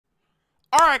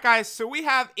Alright guys, so we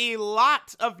have a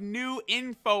lot of new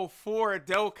info for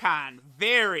Dokkan.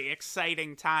 Very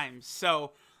exciting times.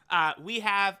 So, we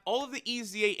have all of the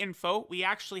EZA info. We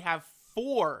actually have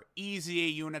 4 EZA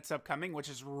units upcoming, which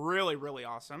is really, really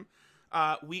awesome.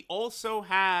 We also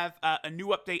have a new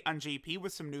update on JP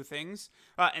with some new things.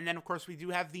 And then, of course, we do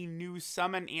have the new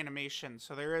summon animation.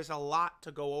 So there is a lot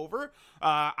to go over.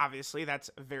 Obviously, that's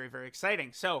very, very exciting.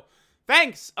 So,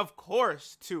 thanks, of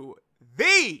course, to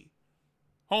the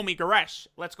homie Goresh.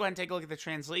 Let's go ahead and take a look at the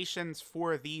translations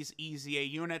for these EZA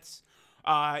units.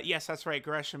 Yes, that's right.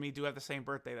 Goresh and me do have the same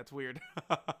birthday. That's weird.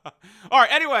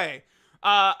 Alright, anyway.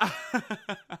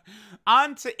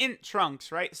 On to Int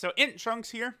Trunks, right? So Int Trunks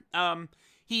here,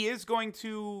 he is going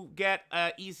to get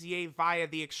EZA via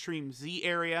the Extreme Z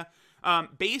area.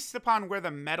 Based upon where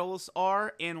the medals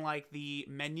are in, like, the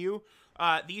menu,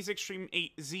 these Extreme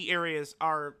Z areas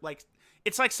are, like,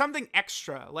 it's like something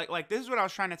extra. Like this is what I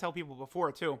was trying to tell people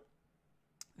before, too.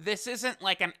 This isn't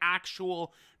like an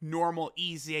actual normal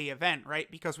EZA event, right?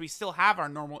 Because we still have our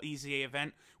normal EZA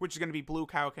event, which is going to be Blue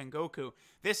KAIOKEN Goku.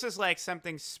 This is like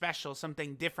something special,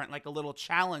 something different, like a little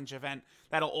challenge event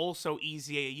that'll also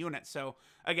EZA a unit. So,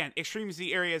 again, Extreme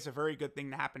Z area is a very good thing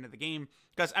to happen to the game.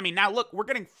 Because, I mean, now look, we're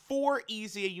getting 4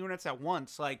 EZA units at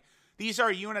once. Like, these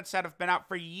are units that have been out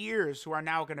for years who are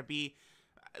now going to be,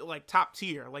 like, top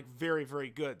tier. Like, very, very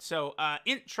good. So,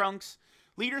 Int Trunks.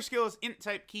 Leader skill is Int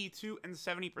type key 2 and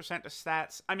 70% of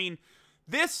stats. I mean,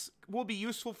 this will be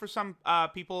useful for some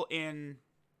people in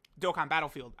Dokkan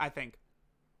Battlefield, I think.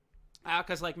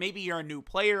 Because, like, maybe you're a new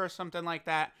player or something like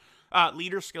that.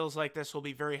 Leader skills like this will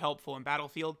be very helpful in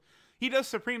Battlefield. He does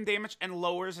supreme damage and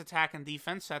lowers attack and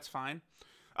defense. That's fine.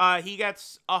 He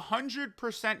gets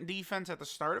 100% defense at the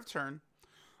start of turn.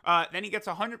 Then he gets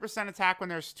 100% attack when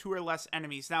there's 2 or less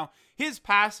enemies. Now, his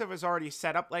passive is already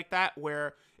set up like that,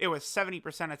 where it was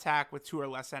 70% attack with 2 or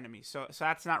less enemies. So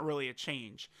that's not really a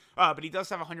change. But he does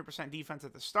have 100% defense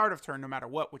at the start of turn, no matter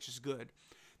what, which is good.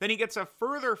 Then he gets a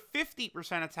further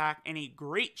 50% attack and a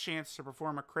great chance to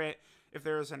perform a crit if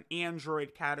there is an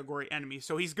android category enemy.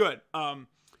 So he's good.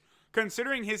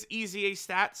 Considering his EZA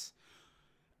stats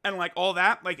and, like, all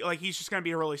that, like he's just going to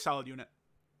be a really solid unit.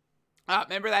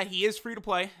 Remember that he is free to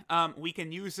play. We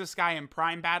can use this guy in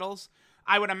prime battles.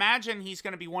 I would imagine he's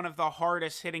going to be one of the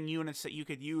hardest hitting units that you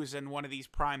could use in one of these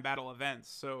prime battle events.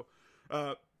 So,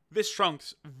 this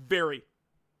Trunks, very,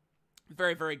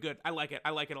 very, very good. I like it.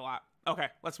 I like it a lot. Okay,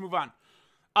 let's move on.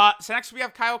 So next we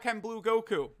have KAIOKEN Blue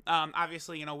Goku.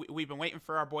 Obviously, you know, we've been waiting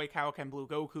for our boy KAIOKEN Blue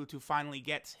Goku to finally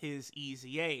get his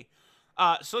EZA.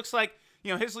 So looks like,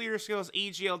 you know, his leader skill is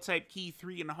AGL type key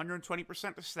 3 and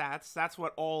 120% of stats. That's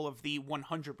what all of the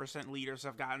 100% leaders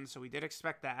have gotten, so we did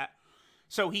expect that.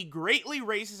 So he greatly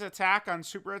raises attack on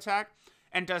super attack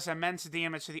and does immense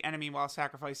damage to the enemy while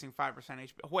sacrificing 5%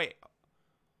 HP. Wait,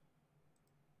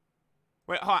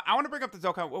 hold on. I want to bring up the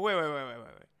Dokkan. Wait.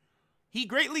 He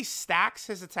greatly stacks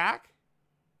his attack?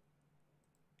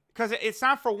 Because it's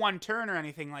not for one turn or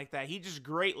anything like that. He just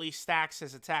greatly stacks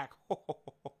his attack.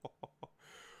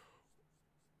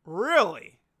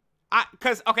 Really?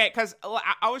 Because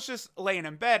I was just laying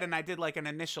in bed and I did, like, an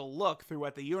initial look through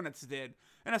what the units did.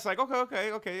 And it's like,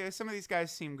 okay. Some of these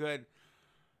guys seem good.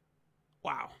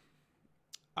 Wow.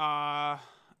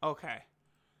 Okay.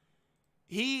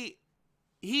 He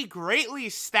greatly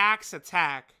stacks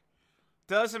attack,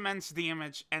 does immense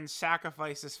damage, and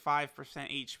sacrifices 5%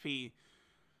 HP.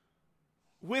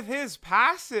 With his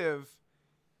passive,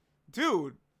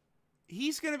 dude,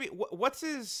 he's gonna be, what's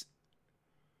his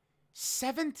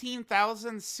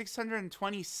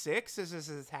 17,626 is his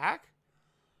attack?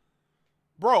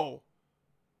 Bro.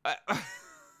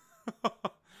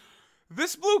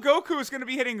 This Blue Goku is going to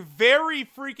be hitting very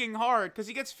freaking hard because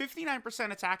he gets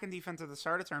 59% attack and defense at the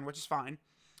start of turn, which is fine.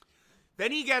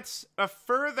 Then he gets a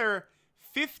further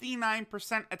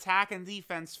 59% attack and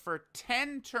defense for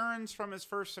 10 turns from his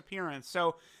first appearance.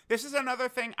 So this is another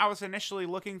thing I was initially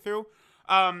looking through.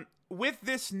 With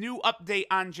this new update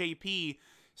on JP,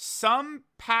 some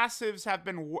passives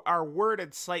are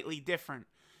worded slightly different.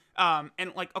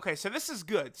 And, like, okay, so this is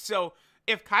good. So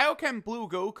if KAIOKEN Blue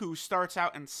Goku starts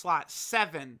out in slot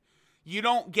 7, you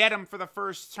don't get him for the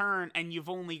first turn, and you've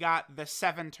only got the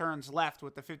 7 turns left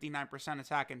with the 59%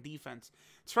 attack and defense.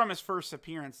 It's from his first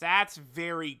appearance. That's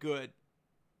very good.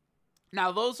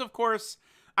 Now, those, of course,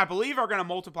 I believe are going to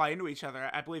multiply into each other.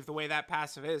 I believe the way that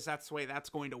passive is, that's the way that's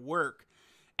going to work.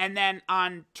 And then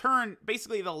on turn,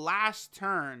 basically the last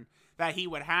turn that he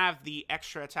would have the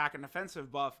extra attack and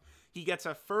defensive buff, he gets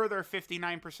a further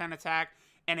 59% attack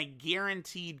and a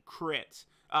guaranteed crit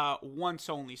once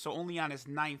only. So only on his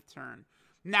 9th turn.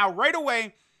 Now, right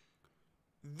away,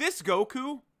 this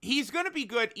Goku, he's going to be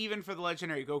good even for the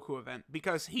Legendary Goku event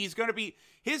because he's going to be,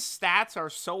 his stats are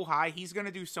so high. He's going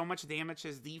to do so much damage.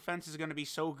 His defense is going to be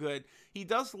so good. He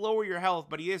does lower your health,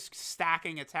 but he is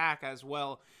stacking attack as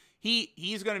well.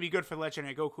 He's going to be good for the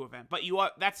Legendary Goku event, but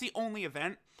that's the only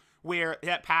event where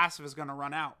that passive is going to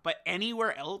run out. But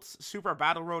anywhere else, Super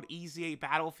Battle Road, EZA,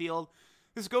 Battlefield,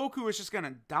 this Goku is just going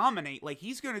to dominate. Like,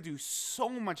 he's going to do so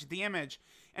much damage.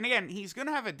 And again, he's going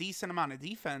to have a decent amount of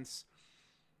defense.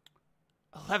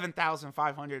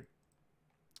 11,500.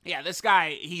 Yeah, this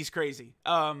guy, he's crazy.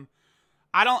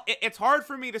 It's hard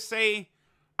for me to say.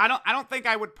 I don't think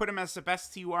I would put him as the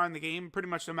best TUR in the game, pretty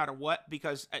much no matter what,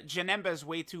 because Janemba is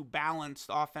way too balanced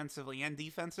offensively and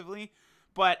defensively.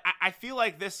 But I feel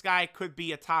like this guy could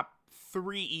be a top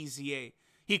 3 EZA.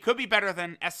 He could be better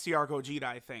than SCR Gogeta,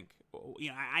 I think. You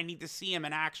know, I need to see him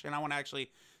in action. I want to actually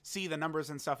see the numbers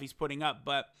and stuff he's putting up.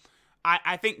 But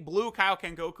I think Blue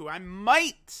Kaioken Goku, I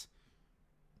might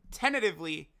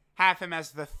tentatively have him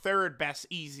as the 3rd best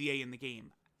EZA in the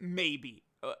game. Maybe.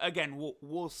 Again,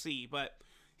 we'll see. But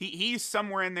he's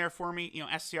somewhere in there for me. You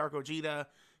know, SCR Gogeta,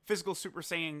 Physical Super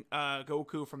Saiyan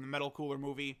Goku from the Metal Cooler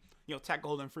movie. You know, Tech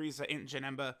Golden Frieza, Int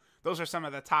Janemba. Those are some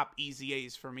of the top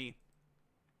EZAs for me.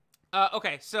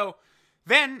 Okay, so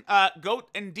then,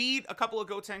 indeed, a couple of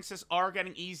Gotenks are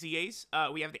getting EZAs.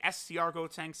 We have the SCR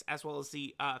Gotenks as well as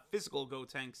the physical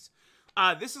Gotenks.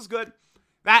 This is good.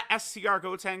 That SCR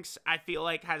Gotenks, I feel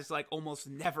like, has, like, almost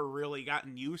never really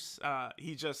gotten use.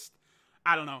 He just,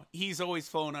 I don't know, he's always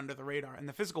flown under the radar. And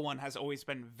the physical one has always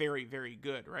been very, very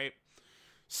good, right?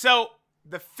 So,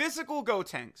 the physical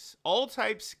Gotenks, all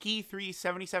types, Key 3,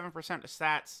 77% of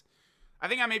stats. I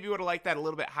think I maybe would have liked that a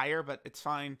little bit higher, but it's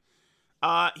fine.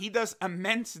 He does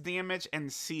immense damage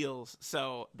and seals,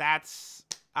 so that's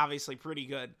obviously pretty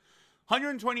good.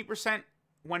 120%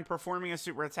 when performing a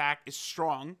super attack is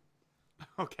strong.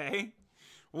 Okay.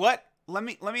 What? Let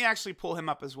me actually pull him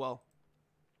up as well.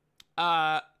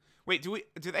 Wait,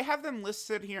 do they have them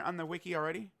listed here on the wiki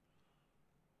already?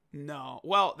 No.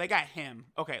 Well, they got him.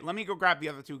 Okay, let me go grab the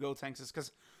other 2 Gotenks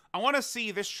because I want to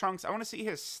see this Trunks. I want to see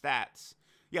his stats.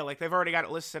 Yeah, like they've already got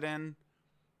it listed in.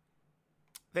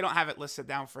 They don't have it listed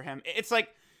down for him. It's like,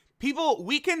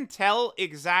 we can tell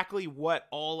exactly what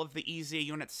all of the EZA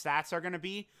unit stats are going to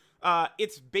be.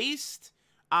 It's based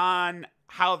on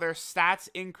how their stats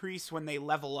increase when they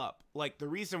level up. Like, the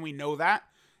reason we know that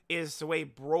is the way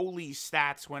Broly's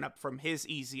stats went up from his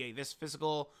EZA, this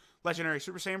physical legendary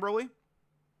Super Saiyan Broly.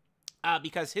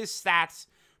 Because his stats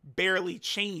barely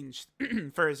changed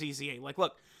for his EZA. Like,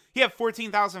 look, he had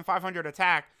 14,500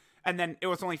 attack, and then it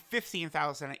was only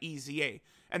 15,000 at EZA.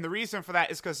 And the reason for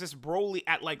that is because this Broly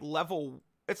at, like, level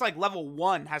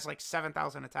 1 has, like,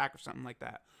 7,000 attack or something like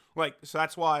that. Like, so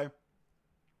that's why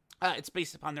it's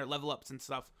based upon their level ups and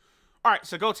stuff. All right,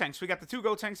 so Gotenks. We got the 2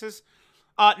 Gotenkses.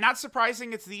 Not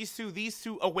surprising, it's these two. These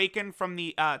 2 awaken from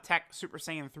the Tech Super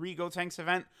Saiyan 3 Gotenks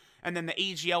event. And then the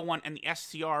AGL one and the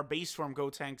STR base form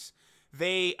Gotenks,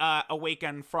 they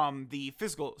awaken from the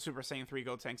physical Super Saiyan 3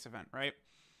 Gotenks event, right?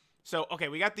 So, okay,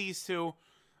 we got these 2.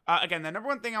 Again, the number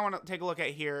one thing I want to take a look at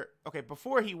here, okay,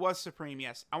 before he was Supreme,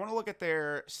 yes, I want to look at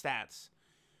their stats.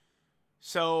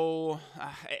 So,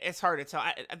 it's hard to tell.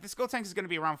 This Gotenks is going to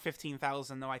be around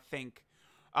 15,000, though, I think.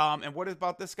 And what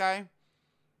about this guy?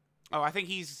 Oh, I think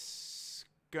he's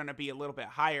going to be a little bit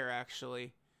higher,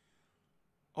 actually.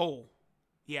 Oh,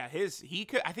 yeah,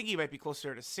 I think he might be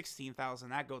closer to 16,000,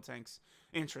 that Gotenks.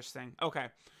 Interesting. Okay.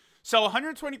 So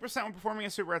 120% when performing a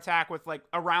super attack with like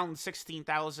around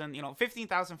 16,000, you know,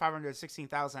 15,500,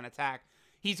 16,000 attack.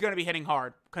 He's going to be hitting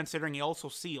hard, considering he also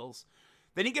seals.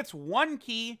 Then he gets 1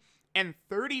 key and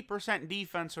 30%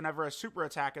 defense whenever a super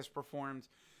attack is performed,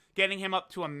 getting him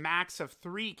up to a max of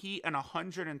 3 key and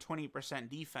 120%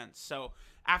 defense. So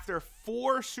after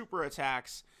 4 super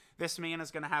attacks, this man is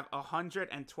going to have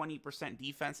 120%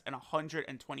 defense and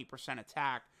 120%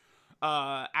 attack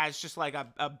as just like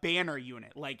a banner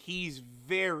unit. Like, he's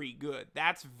very good.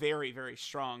 That's very, very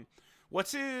strong.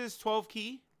 What's his 12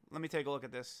 key? Let me take a look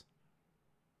at this.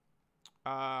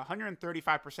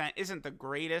 135% isn't the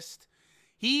greatest.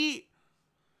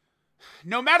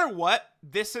 No matter what,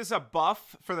 this is a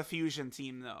buff for the Fusion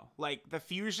team, though. Like, the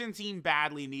Fusion team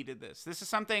badly needed this. This is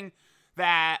something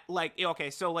that, like, okay,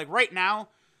 so, like, right now,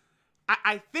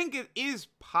 I think it is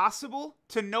possible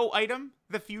to no item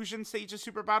the Fusion stage of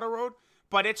Super Battle Road,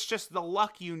 but it's just the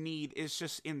luck you need is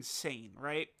just insane,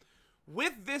 right?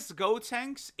 With this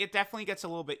Gotenks, it definitely gets a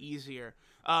little bit easier.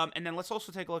 And then let's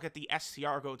also take a look at the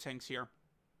SCR Gotenks here.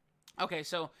 Okay,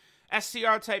 so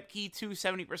SCR type key 2,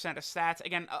 70% of stats.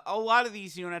 Again, a lot of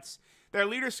these units, their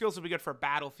leader skills will be good for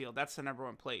Battlefield. That's the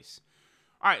 #1 place.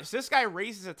 Alright, so this guy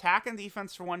raises attack and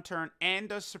defense for 1 turn and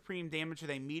does supreme damage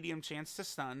with a medium chance to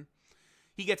stun.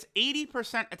 He gets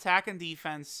 80% attack and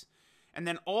defense, and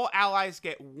then all allies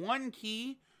get 1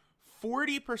 key,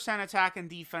 40% attack and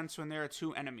defense when there are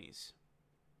 2 enemies.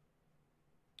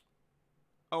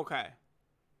 Okay.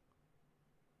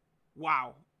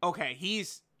 Wow. Okay,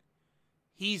 he's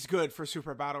good for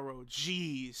Super Battle Road.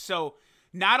 Jeez. So,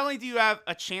 not only do you have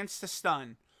a chance to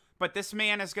stun, but this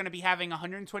man is going to be having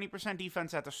 120%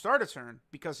 defense at the start of turn,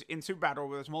 because in Super Battle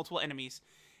Road there's multiple enemies,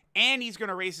 and he's going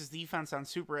to raise his defense on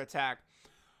super attack.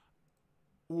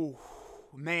 Ooh,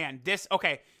 man.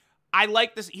 Okay, I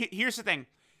like this. Here's the thing.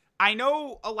 I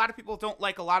know a lot of people don't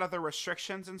like a lot of the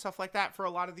restrictions and stuff like that for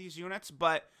a lot of these units,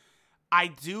 but I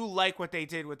do like what they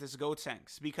did with this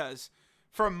Gotenks, because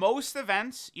for most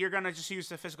events, you're going to just use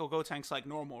the physical Gotenks like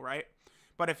normal, right?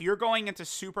 But if you're going into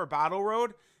Super Battle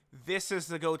Road, this is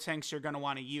the Gotenks you're going to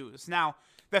want to use. Now,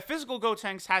 the physical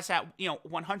Gotenks has that,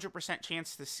 100%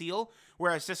 chance to seal,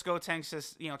 whereas this Gotenks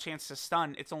is, chance to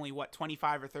stun. It's only, what,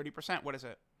 25 or 30%? What is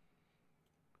it?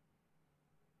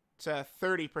 It's a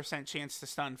 30% chance to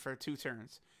stun for 2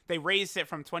 turns. They raised it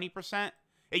from 20%.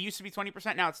 It used to be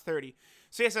 20%, now it's 30.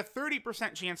 So he has a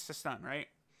 30% chance to stun, right?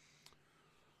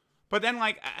 But then,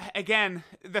 again,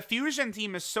 the Fusion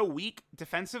team is so weak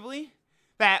defensively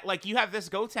that, you have this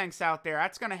Gotenks out there.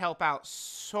 That's going to help out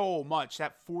so much.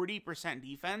 That 40%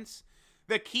 defense.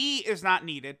 The key is not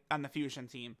needed on the Fusion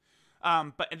team.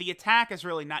 But the attack is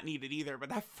really not needed either. But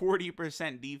that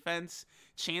 40% defense,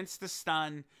 chance to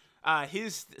stun,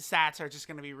 his stats are just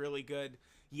going to be really good.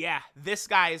 Yeah, this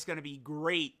guy is going to be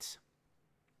great.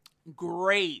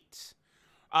 Great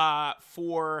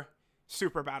for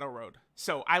Super Battle Road.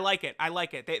 So I like it. I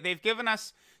like it. They've given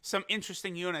us some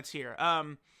interesting units here.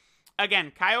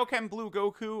 Again, KAIOKEN Blue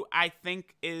Goku, I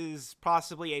think, is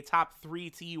possibly a top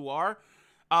 3 TUR.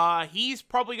 He's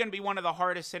probably going to be one of the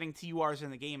hardest hitting TURs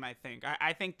in the game, I think.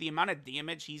 I think the amount of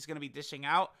damage he's going to be dishing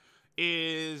out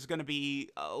is going to be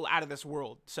out of this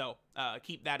world. So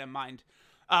keep that in mind.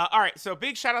 All right, so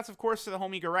big shout outs, of course, to the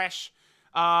homie Garesh.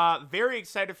 Very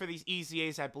excited for these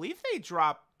EZAs. I believe they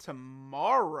drop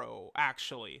tomorrow,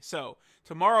 actually. So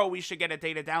tomorrow we should get a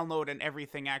data download and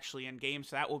everything actually in game.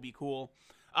 So that will be cool.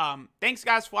 Thanks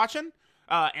guys for watching.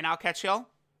 And I'll catch y'all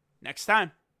next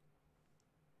time.